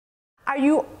Are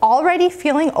you already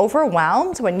feeling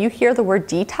overwhelmed when you hear the word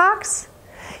detox?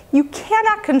 You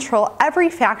cannot control every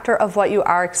factor of what you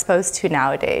are exposed to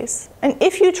nowadays. And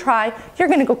if you try, you're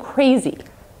going to go crazy.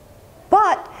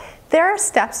 But there are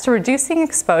steps to reducing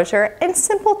exposure and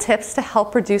simple tips to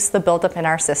help reduce the buildup in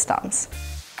our systems.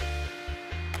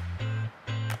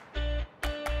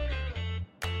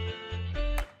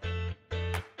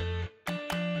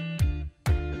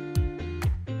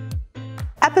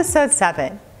 Episode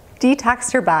 7,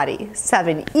 Detox Your Body,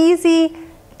 7 easy,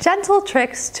 gentle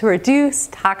tricks to reduce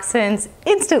toxins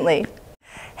instantly.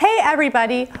 Hey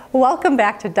everybody, welcome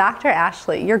back to Dr.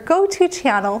 Ashley, your go-to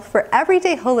channel for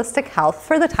everyday holistic health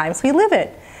for the times we live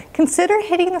in. Consider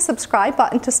hitting the subscribe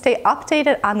button to stay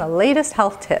updated on the latest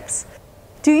health tips.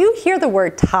 Do you hear the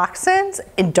word toxins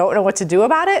and don't know what to do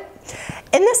about it?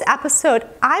 In this episode,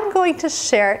 I'm going to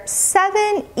share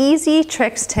 7 easy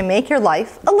tricks to make your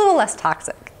life a little less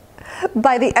toxic.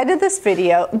 By the end of this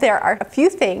video, there are a few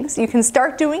things you can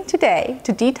start doing today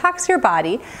to detox your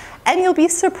body, and you'll be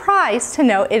surprised to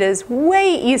know it is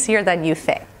way easier than you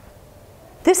think.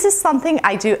 This is something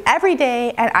I do every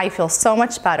day and I feel so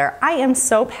much better. I am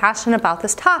so passionate about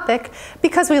this topic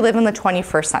because we live in the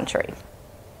 21st century.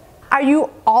 Are you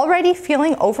already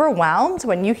feeling overwhelmed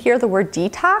when you hear the word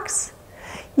detox?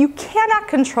 You cannot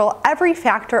control every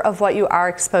factor of what you are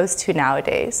exposed to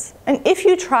nowadays. And if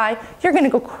you try, you're going to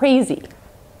go crazy.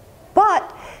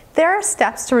 But there are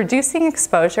steps to reducing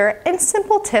exposure and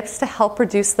simple tips to help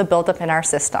reduce the buildup in our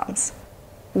systems.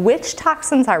 Which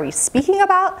toxins are we speaking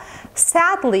about?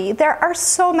 Sadly, there are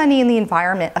so many in the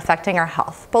environment affecting our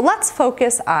health. But let's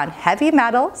focus on heavy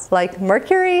metals like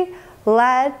mercury,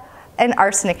 lead, and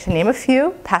arsenic, to name a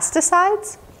few,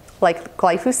 pesticides like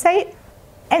glyphosate,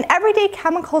 and everyday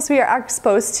chemicals we are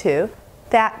exposed to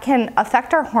that can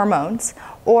affect our hormones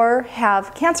or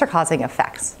have cancer-causing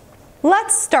effects.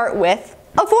 Let's start with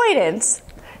avoidance.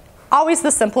 Always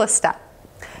the simplest step.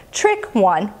 Trick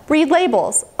 1, read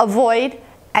labels. Avoid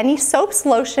any soaps,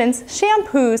 lotions,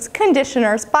 shampoos,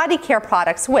 conditioners, body care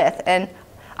products with, and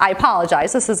I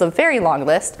apologize, this is a very long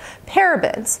list,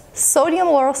 parabens, sodium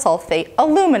lauryl sulfate,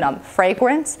 aluminum,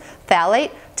 fragrance,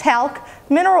 phthalate, talc,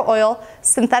 mineral oil,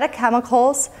 synthetic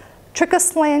chemicals,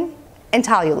 trichosilin, and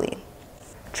toluene.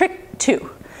 Trick 2,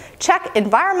 check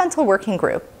Environmental Working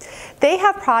Group. They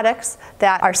have products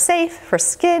that are safe for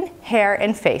skin, hair,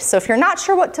 and face. So if you're not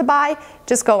sure what to buy,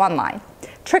 just go online.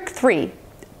 Trick 3,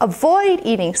 avoid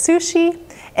eating sushi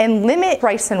and limit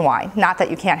rice and wine. Not that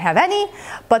you can't have any,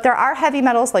 but there are heavy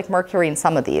metals like mercury in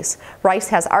some of these. Rice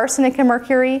has arsenic and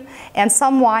mercury, and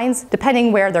some wines,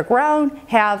 depending where they're grown,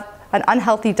 have an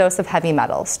unhealthy dose of heavy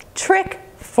metals. Trick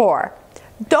 4,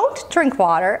 don't drink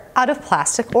water out of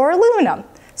plastic or aluminum.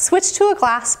 Switch to a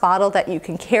glass bottle that you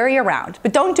can carry around,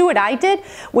 but don't do what I did,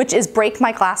 which is break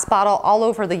my glass bottle all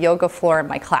over the yoga floor in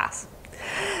my class.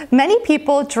 Many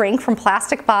people drink from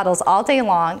plastic bottles all day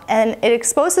long, and it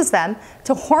exposes them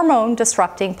to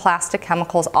hormone-disrupting plastic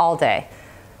chemicals all day.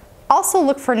 Also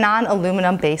look for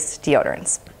non-aluminum based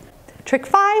deodorants. Trick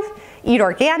 5, eat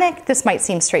organic. This might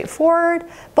seem straightforward,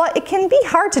 but it can be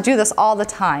hard to do this all the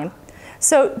time.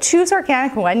 So choose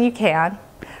organic when you can.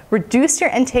 Reduce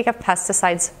your intake of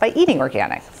pesticides by eating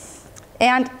organic.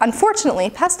 And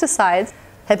unfortunately, pesticides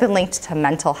have been linked to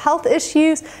mental health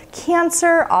issues,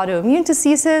 cancer, autoimmune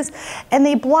diseases, and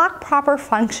they block proper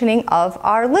functioning of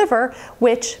our liver,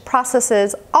 which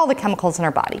processes all the chemicals in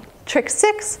our body. Trick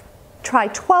 6, try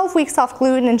 12 weeks off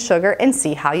gluten and sugar and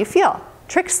see how you feel.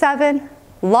 Trick 7,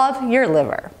 love your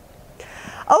liver.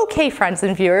 Okay, friends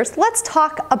and viewers, let's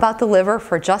talk about the liver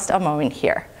for just a moment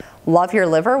here. Love your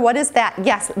liver? What is that?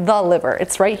 Yes, the liver.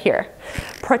 It's right here.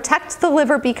 Protect the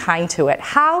liver, be kind to it.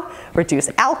 How? Reduce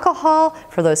alcohol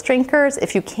for those drinkers.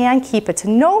 If you can, keep it to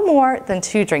no more than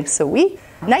 2 drinks a week.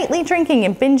 Nightly drinking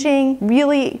and binging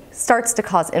really starts to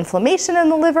cause inflammation in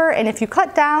the liver, and if you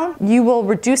cut down, you will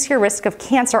reduce your risk of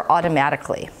cancer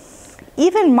automatically.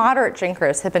 Even moderate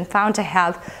drinkers have been found to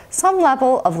have some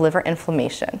level of liver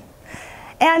inflammation.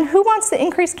 And who wants to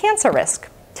increase cancer risk?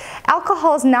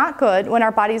 Alcohol is not good when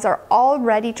our bodies are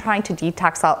already trying to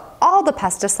detox out all the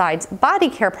pesticides, body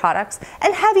care products,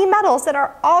 and heavy metals that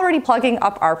are already plugging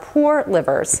up our poor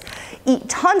livers. Eat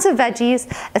tons of veggies,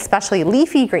 especially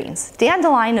leafy greens.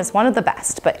 Dandelion is one of the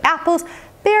best, but apples,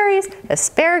 berries,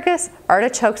 asparagus,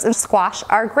 artichokes, and squash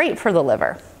are great for the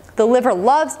liver. The liver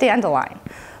loves dandelion,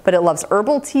 but it loves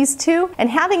herbal teas too, and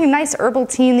having a nice herbal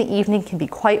tea in the evening can be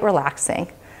quite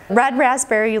relaxing. Red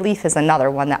raspberry leaf is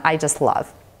another one that I just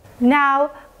love. Now,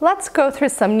 let's go through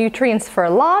some nutrients for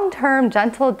long-term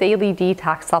gentle daily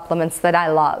detox supplements that I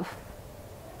love.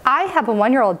 I have a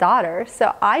 1-year-old daughter,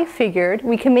 so I figured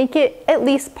we can make it at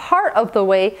least part of the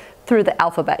way through the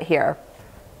alphabet here.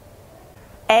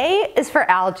 A is for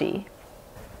algae.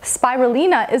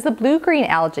 Spirulina is a blue-green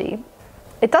algae.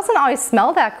 It doesn't always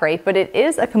smell that great, but it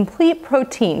is a complete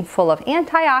protein full of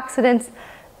antioxidants,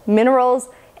 minerals,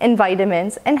 and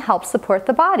vitamins, and helps support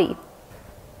the body.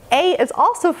 A is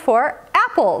also for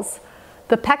apples.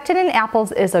 The pectin in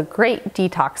apples is a great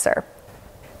detoxer.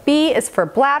 B is for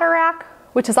bladderwrack,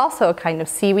 which is also a kind of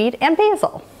seaweed, and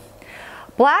basil.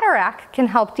 Bladderwrack can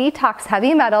help detox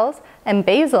heavy metals, and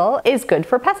basil is good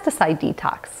for pesticide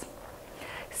detox.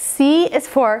 C is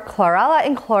for chlorella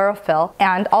and chlorophyll,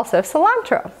 and also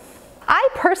cilantro. I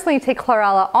personally take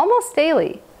chlorella almost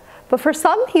daily, but for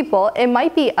some people it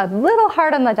might be a little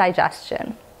hard on the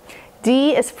digestion.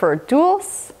 D is for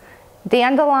dulse,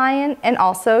 dandelion, and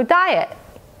also diet.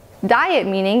 Diet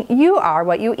meaning you are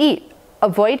what you eat.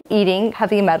 Avoid eating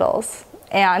heavy metals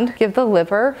and give the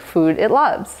liver food it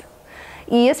loves.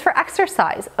 E is for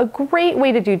exercise, a great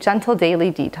way to do gentle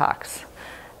daily detox.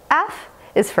 F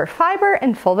is for fiber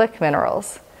and fulvic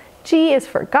minerals. G is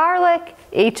for garlic.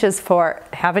 H is for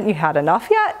haven't you had enough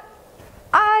yet?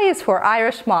 I is for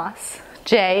Irish moss.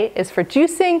 J is for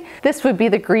juicing. This would be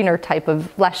the greener type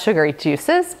of less sugary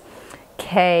juices.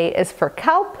 K is for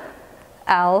kelp.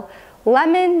 L,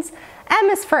 lemons. M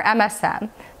is for MSM.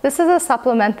 This is a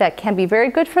supplement that can be very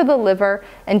good for the liver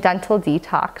and dental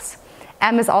detox.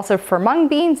 M is also for mung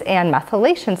beans and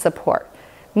methylation support,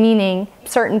 meaning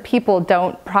certain people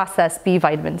don't process B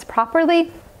vitamins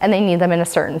properly and they need them in a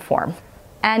certain form.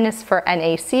 N is for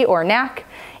NAC or NAC,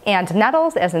 and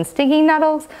nettles as in stinging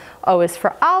nettles. O is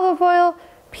for olive oil.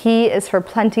 P is for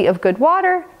plenty of good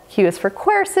water. Q is for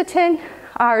quercetin.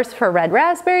 R is for red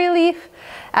raspberry leaf.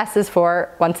 S is for,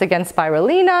 once again,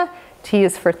 spirulina. T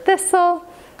is for thistle.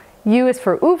 U is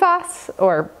for uvas,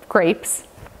 or grapes.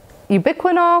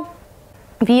 Ubiquinol.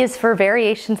 V is for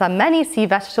variations on many sea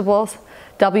vegetables.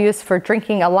 W is for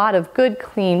drinking a lot of good,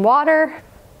 clean water.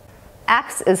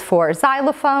 X is for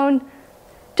xylophone.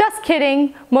 Just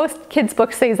kidding, most kids'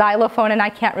 books say xylophone and I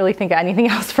can't really think of anything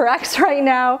else for X right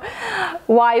now.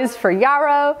 Y is for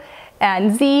yarrow,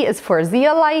 and Z is for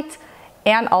zeolite,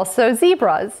 and also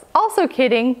zebras. Also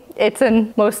kidding, it's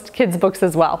in most kids' books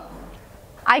as well.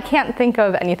 I can't think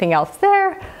of anything else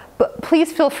there, but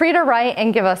please feel free to write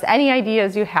and give us any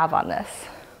ideas you have on this.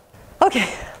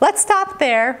 Okay, let's stop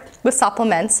there with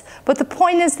supplements, but the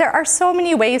point is there are so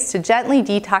many ways to gently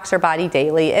detox our body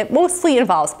daily. It mostly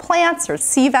involves plants or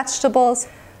sea vegetables.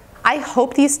 I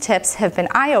hope these tips have been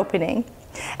eye-opening,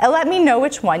 and let me know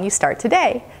which one you start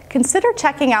today. Consider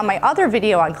checking out my other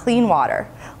video on clean water.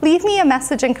 Leave me a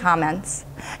message in comments.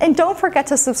 And don't forget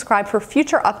to subscribe for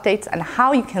future updates on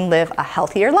how you can live a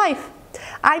healthier life.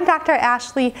 I'm Dr.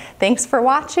 Ashley. Thanks for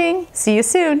watching. See you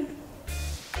soon.